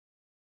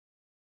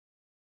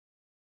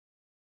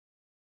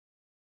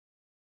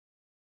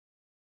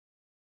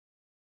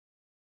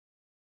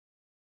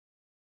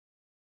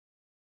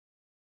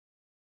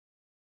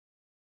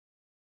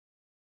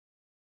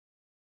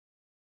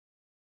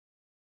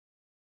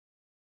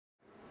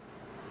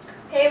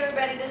Hey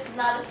everybody, this is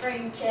Not a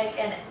Spring Chick,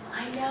 and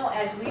I know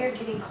as we are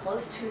getting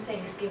close to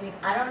Thanksgiving,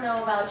 I don't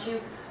know about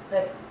you,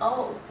 but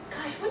oh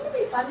gosh, wouldn't it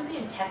be fun to be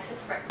in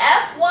Texas for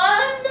F1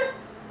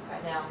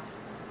 right now?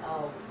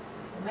 Oh, well,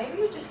 maybe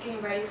you're just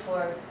getting ready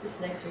for this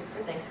next week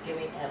for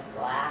Thanksgiving and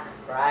Black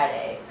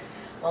Friday.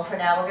 Well, for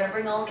now, we're going to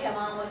bring Oldecam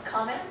on with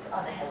comments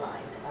on the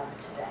headlines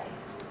of today.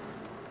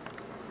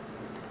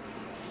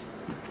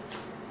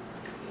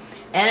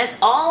 And it's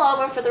all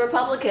over for the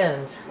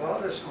Republicans.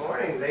 Well, this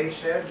morning they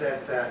said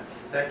that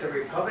the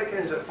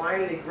Republicans have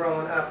finally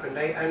grown up and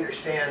they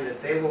understand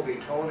that they will be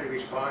totally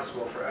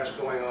responsible for us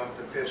going off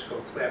the fiscal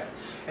cliff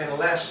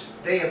unless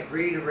they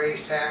agree to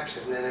raise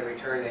taxes, and then in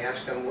return they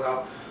ask them,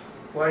 well,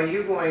 what are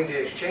you going to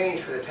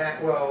exchange for the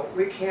tax? Well,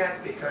 we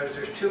can't because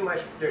there's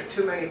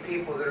too many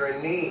people that are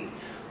in need.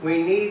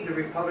 We need the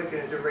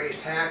Republicans to raise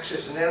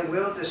taxes, and then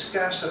we'll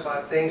discuss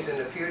about things in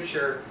the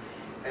future.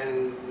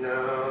 And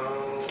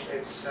no,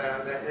 it's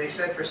that they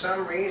said for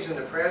some reason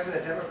the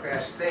president and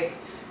Democrats think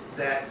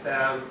that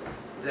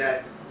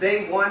that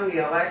they won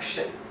the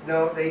election.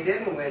 No, they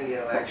didn't win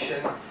the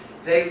election.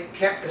 They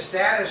kept the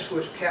status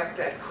was kept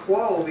at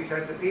quo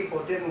because the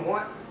people didn't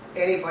want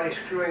anybody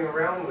screwing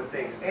around with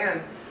things.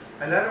 And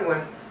another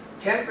one,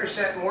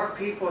 10% more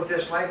people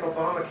dislike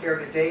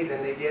Obamacare today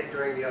than they did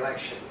during the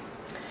election.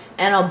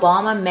 And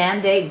Obama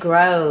mandate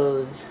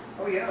grows.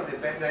 Oh yeah,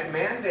 that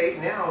mandate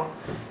now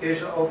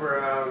is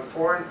over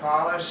foreign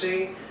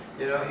policy.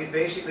 You know, he's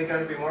basically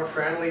going to be more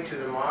friendly to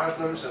the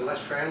Muslims and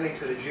less friendly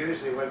to the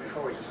Jews than he was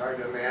before, which is hard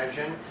to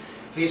imagine.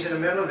 He's in the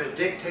middle of his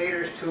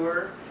dictator's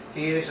tour.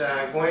 He is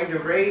going to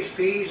raise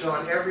fees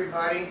on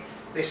everybody.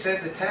 They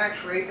said the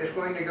tax rate is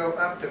going to go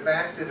up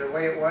back to the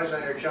way it was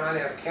under John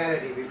F.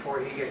 Kennedy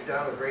before he gets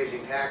done with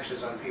raising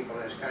taxes on people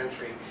in this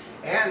country.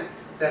 And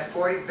that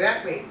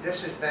Bentley,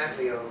 this is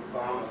Bentley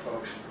Obama,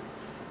 folks.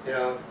 You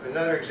know,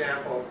 another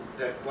example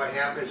that what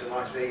happens in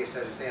Las Vegas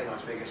doesn't stay in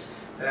Las Vegas.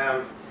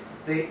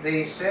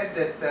 They said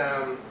that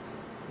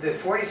the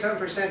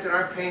 47% that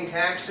aren't paying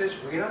taxes,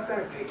 well, you're not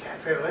going to pay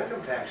federal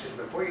income taxes,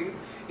 but boy,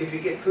 if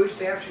you get food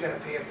stamps, you're going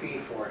to pay a fee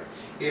for it.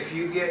 If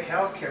you get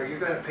health care, you're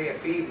going to pay a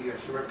fee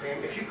because you weren't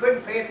paying. If you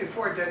couldn't pay it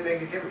before, it doesn't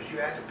make a difference. You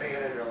have to pay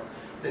it under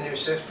the new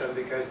system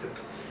because the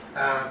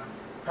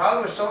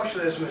problem with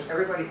socialism is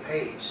everybody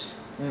pays.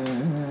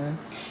 Mm-hmm.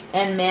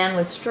 And man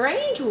with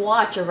strange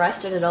watch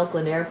arrested at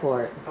Oakland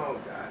Airport. Oh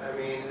God, I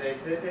mean,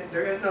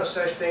 there is no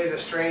such thing as a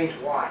strange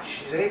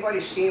watch. Has anybody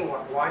seen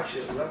what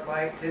watches look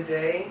like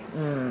today? I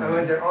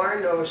mean, there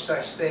are no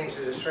such things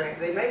as a strange.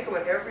 They make them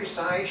in every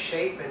size,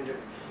 shape, and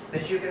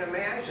that you can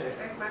imagine. In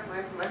fact,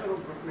 my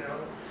little,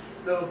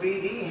 little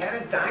BD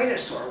had a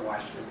dinosaur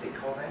watch. Would they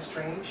call that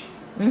strange?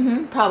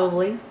 Mm-hmm,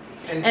 probably.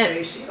 And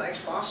JC likes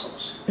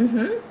fossils.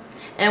 Mm-hmm.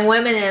 And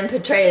women in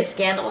Petraeus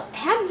scandal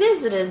had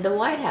visited the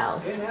White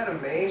House. Isn't that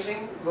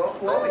amazing? Well,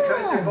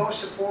 because they're both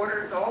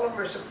supporters, all of them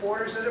are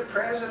supporters of the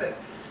president.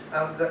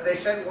 They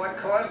said what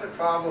caused the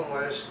problem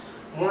was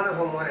one of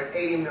them wanted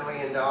 $80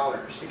 million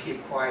to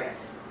keep quiet.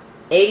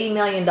 $80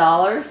 million?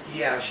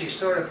 Yeah, she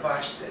sort of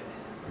busted.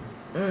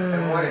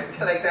 And wanted,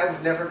 like that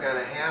was never going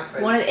to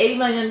happen. Wanted $80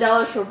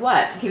 million for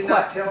what? To keep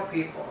quiet? Not tell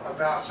people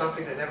about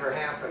something that never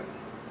happened.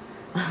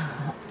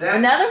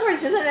 In other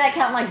words, doesn't that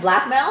count like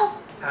blackmail?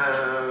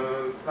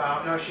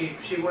 Well, no, she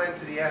went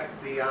to the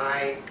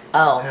FBI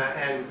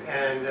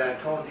and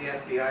told the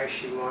FBI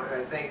she wanted.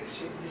 I think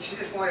she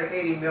just wanted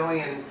 $80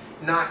 million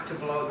not to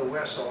blow the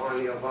whistle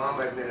on the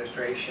Obama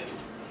administration.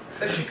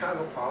 That's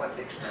Chicago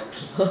politics,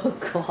 folks. Oh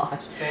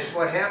gosh! And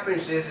what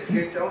happens is if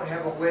you don't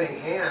have a winning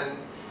hand,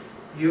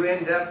 you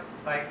end up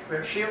like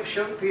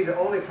she'll be the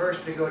only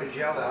person to go to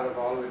jail out of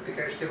all of it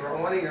because they were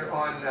wanting her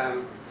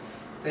on.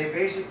 They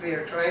basically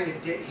are trying to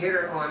hit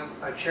her on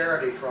a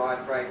charity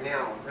fraud right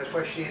now. That's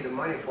what she needed the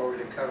money for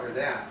to cover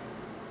that.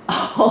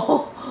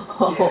 Oh,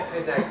 yeah,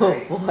 isn't that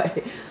great? Oh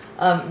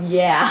boy.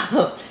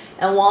 Yeah.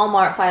 And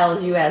Walmart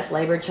files U.S.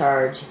 labor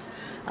charge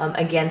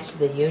against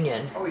the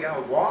union. Oh yeah,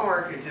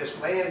 Walmart is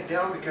just laying it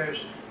down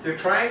because they're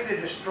trying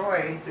to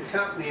destroy the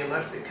company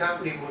unless the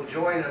company will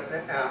join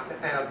an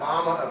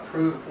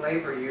Obama-approved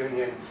labor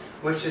union,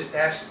 which is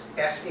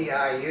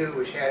SEIU,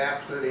 which had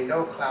absolutely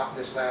no clout in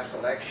this last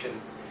election.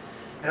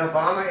 And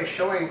Obama is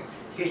showing,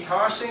 he's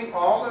tossing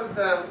all of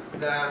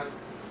the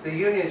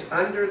unions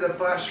under the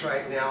bus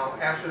right now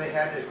after they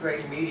had this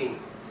great meeting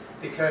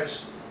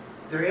because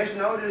there is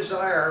no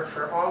desire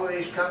for all of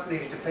these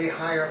companies to pay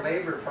higher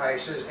labor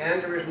prices,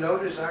 and there is no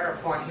desire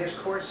upon his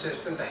court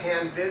system to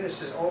hand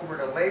businesses over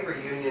to labor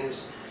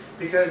unions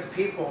because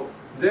people,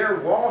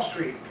 they're Wall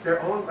Street,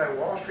 they're owned by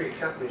Wall Street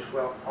companies.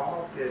 Well,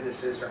 all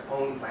businesses are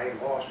owned by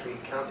Wall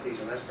Street companies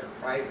unless they're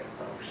private,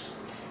 folks.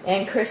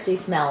 And Christie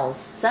smells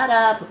set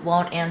up,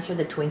 won't answer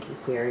the Twinkie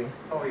query.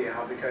 Oh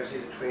yeah, because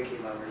he's a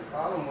Twinkie lover. The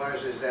problem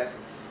is that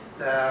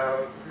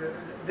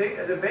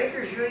the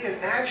Bakers Union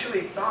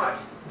actually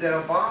thought that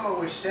Obama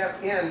would step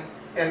in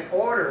and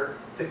order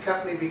the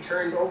company be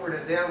turned over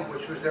to them,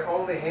 which was their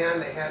only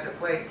hand they had to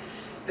play.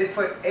 They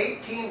put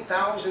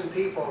 18,000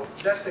 people,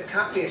 that's the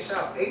company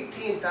itself,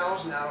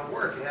 18,000 out of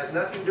work. It had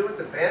nothing to do with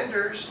the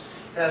vendors.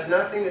 has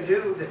nothing to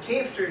do. The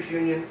Teamsters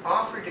Union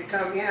offered to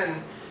come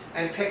in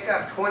and pick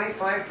up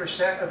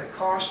 25% of the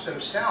cost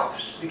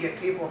themselves to get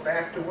people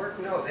back to work.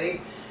 No,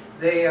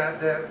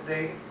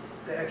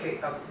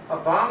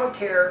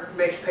 Obamacare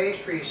makes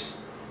pastries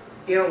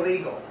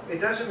illegal. It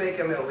doesn't make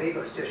them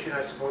illegal. It's just you're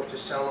not supposed to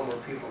sell them where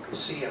people can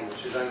see them,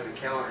 which is under the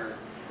counter.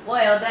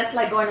 Well, that's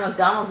like going to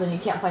McDonald's and you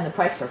can't find the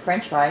price for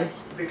French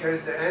fries. Because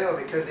I know,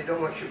 because they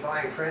don't want you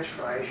buying French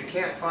fries. You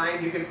can't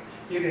find. You can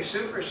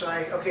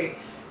supersize. Okay,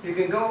 you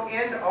can go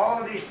into all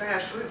of these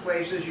fast food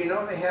places. You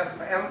know they have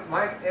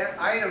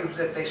items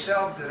that they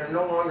sell that are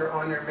no longer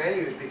on their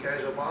menus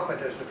because Obama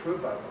doesn't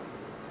approve of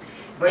them.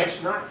 But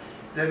it's not.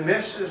 The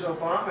Mrs.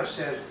 Obama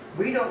says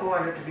we don't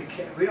want it to be.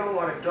 We don't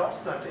want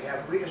adults not to have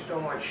it. We just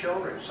don't want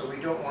children, so we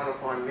don't want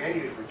them on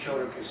menus where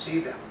children can see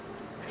them.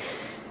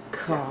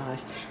 God.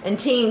 And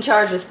teen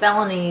charged with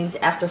felonies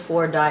after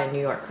 4 die in New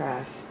York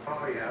crash.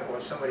 Oh yeah,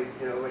 well somebody,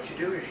 you know, what you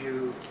do is if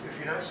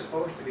you're not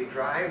supposed to be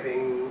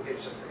driving,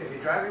 if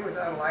you're driving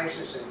without a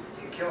license and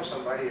you kill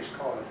somebody, it's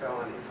called a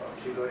felony,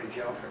 folks. You go to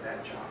jail for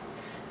that job.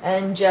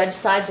 And judge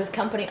sides with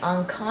company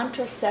on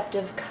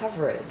contraceptive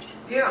coverage.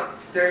 Yeah,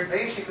 they're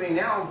basically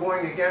now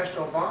going against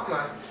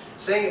Obama,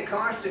 saying the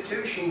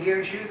Constitution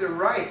gives you the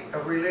right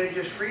of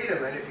religious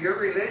freedom, and if your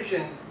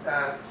religion,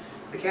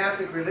 the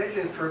Catholic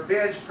religion,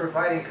 forbids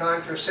providing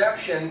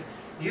contraception,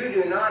 you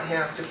do not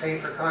have to pay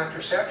for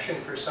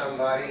contraception for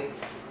somebody.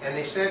 And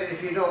they said that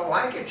if you don't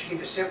like it, you can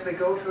just simply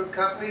go to a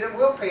company that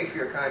will pay for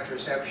your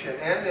contraception.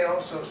 And they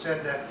also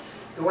said that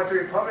what the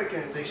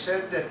Republicans, they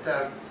said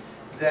that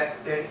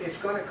it's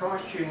going to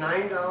cost you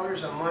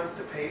 $9 a month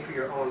to pay for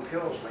your own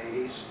pills,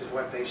 ladies, is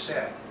what they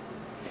said.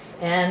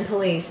 And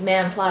police,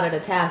 man plotted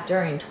attack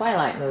during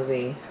Twilight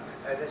movie.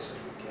 This is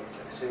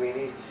ridiculous. I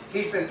mean,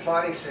 he's been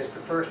plotting since the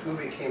first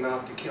movie came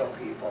out to kill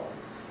people.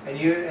 And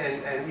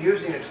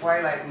using the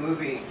Twilight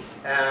movie,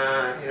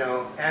 you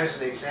know, as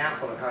an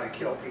example of how to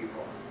kill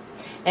people.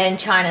 And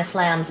China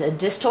slams a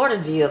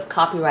distorted view of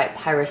copyright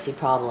piracy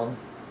problem.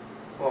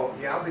 Well,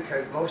 yeah,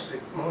 because most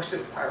of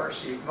the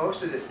piracy,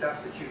 most of the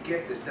stuff that you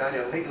get that's done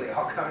illegally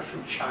all comes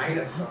from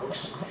China,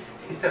 folks.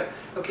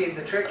 Okay,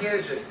 the trick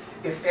is,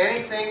 if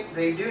anything,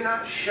 they do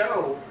not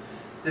show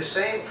the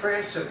same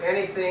prints of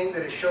anything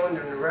that is shown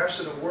in the rest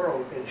of the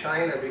world in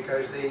China,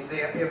 because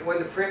when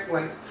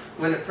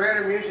the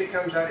printer music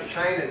comes out of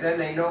China, then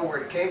they know where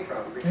it came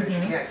from, because you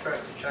can't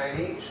trust the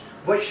Chinese.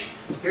 Which,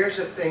 here's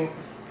the thing,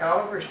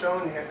 Oliver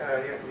Stone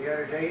the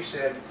other day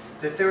said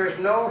that there is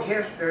no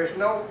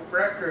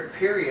record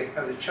period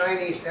of the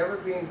Chinese ever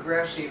being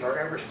aggressive or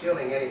ever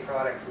stealing any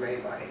product from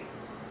anybody.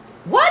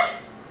 What?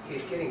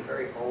 He's getting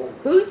very old.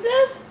 Who's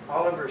this?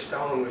 Oliver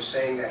Stone was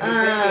saying that. He's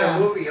making a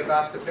movie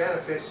about the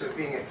benefits of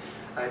being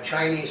a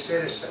Chinese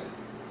citizen.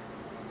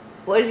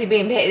 What is he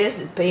being paid? This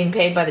is being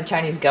paid by the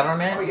Chinese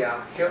government? Oh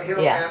yeah. He'll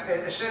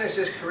as soon as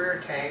his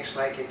career tanks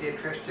like it did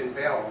Christian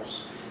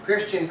Bale's.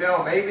 Christian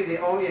Bale may be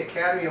the only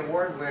Academy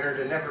Award winner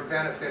to never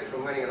benefit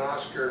from winning an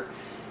Oscar,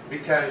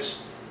 because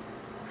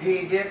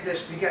he did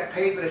this. He got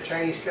paid by the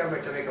Chinese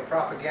government to make a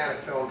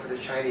propaganda film for the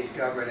Chinese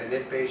government, and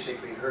it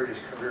basically hurt his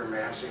career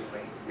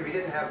massively. If he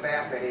didn't have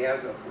Batman, he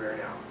has no career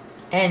now.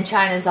 And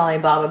China's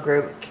Alibaba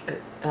Group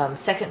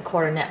second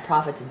quarter net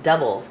profits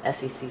doubles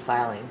SEC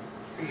filing.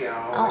 Yeah.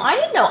 Oh, I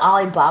didn't know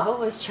Alibaba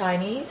was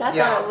Chinese. I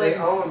thought it was they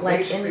own, like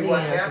basically Indian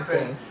what or happened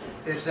something.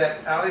 is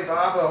that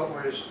Alibaba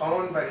was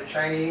owned by the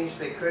Chinese.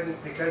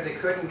 Because they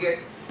couldn't get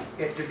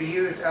it to be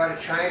used out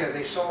of China,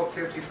 they sold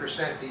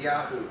 50% to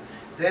Yahoo.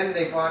 Then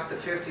they bought the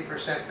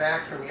 50%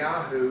 back from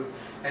Yahoo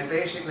and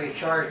basically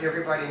charged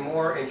everybody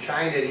more in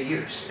China to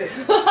use it.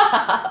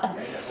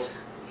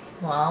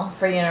 Well,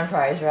 free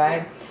enterprise,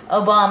 right?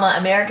 Obama,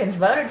 Americans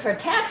voted for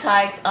tax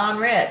hikes on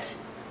rich.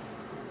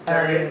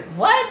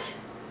 What?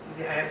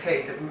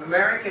 Okay,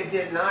 America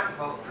did not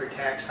vote for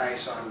tax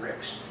hikes on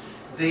rich.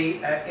 They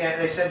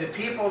said the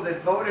people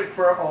that voted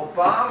for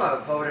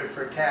Obama voted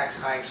for tax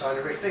hikes on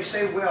the rich. They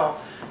say,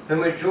 well, the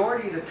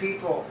majority of the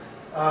people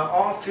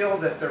all feel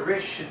that the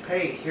rich should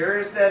pay.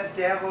 Here's the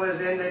devil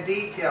is in the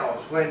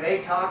details. When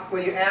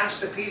you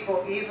ask the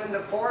people, even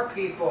the poor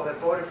people that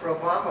voted for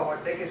Obama,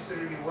 what they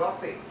consider to be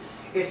wealthy,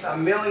 it's $1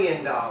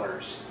 million.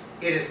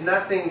 It is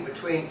nothing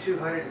between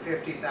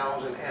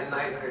 $250,000 and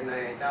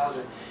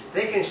 $999,000.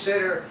 They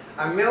consider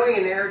a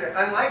millionaire,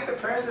 unlike the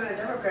president of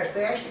Democrats,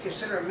 they actually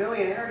consider a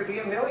millionaire to be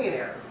a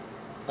millionaire.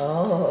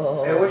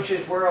 Oh. And which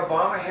is where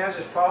Obama has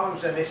his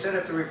problems, and they said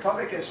that the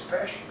Republicans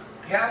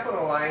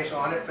capitalize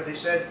on it, but they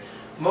said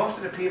most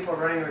of the people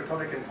running the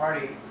Republican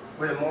Party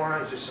were the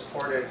morons that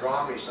supported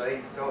Romney, so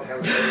they don't have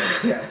a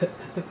yet.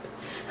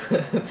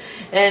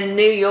 And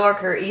New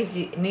Yorkers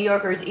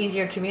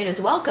easier commute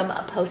is welcome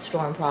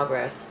post-storm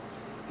progress.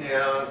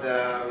 Yeah,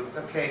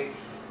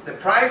 the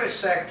private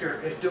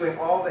sector is doing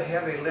all the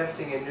heavy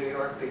lifting in New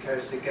York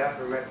because the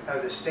government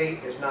of the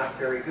state is not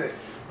very good.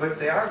 But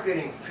they are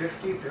getting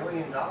 $50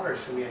 billion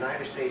from the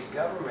United States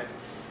government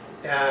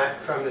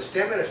from the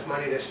stimulus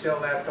money that's still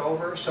left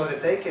over, so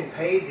that they can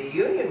pay the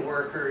union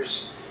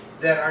workers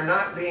that are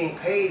not being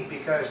paid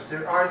because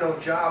there are no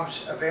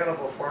jobs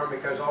available for them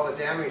because all the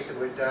damage that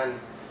was done.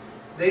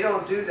 They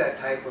don't do that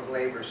type of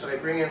labor, so they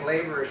bring in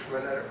laborers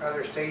from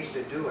other states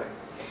to do it.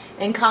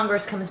 And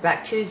Congress comes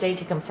back Tuesday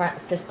to confront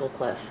fiscal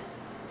cliff.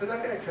 They're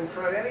not going to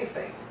confront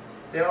anything.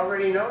 They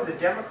already know the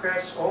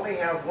Democrats only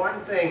have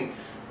one thing.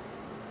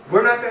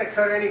 We're not going to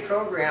cut any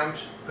programs,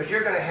 but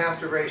you're going to have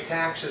to raise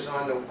taxes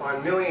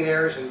on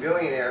millionaires and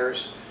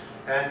billionaires.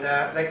 And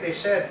like they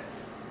said,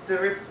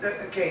 the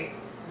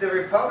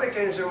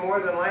Republicans are more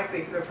than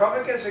likely, the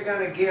Republicans are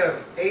going to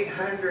give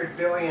 $800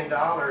 billion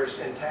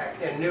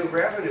in new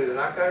revenue. They're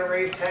not going to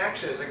raise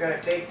taxes. They're going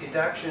to take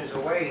deductions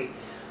away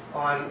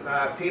on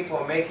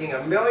people making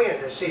 $1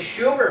 million. See,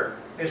 Schumer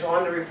is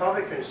on the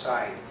Republican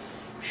side.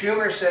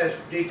 Schumer says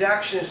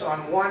deductions on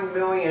 $1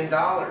 million.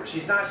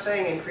 He's not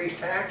saying increase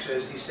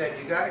taxes. He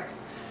said you got to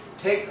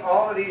take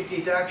all of these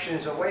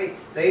deductions away.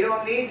 They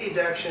don't need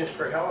deductions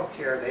for health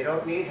care. They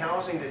don't need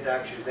housing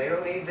deductions. They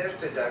don't need this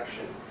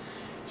deduction.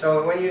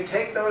 So when you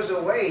take those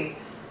away,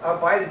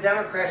 by the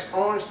Democrats'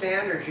 own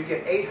standards, you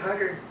get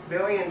 $800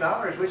 billion,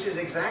 which is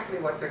exactly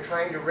what they're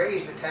trying to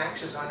raise the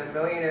taxes on the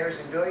millionaires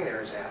and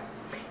billionaires at.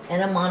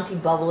 And a Monty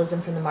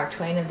Bubbleism from the Mark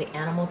Twain of the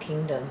Animal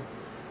Kingdom.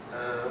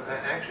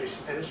 Actually,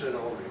 and this is an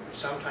old one, but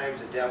sometimes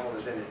the devil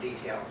is in the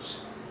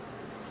details.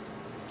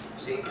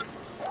 See?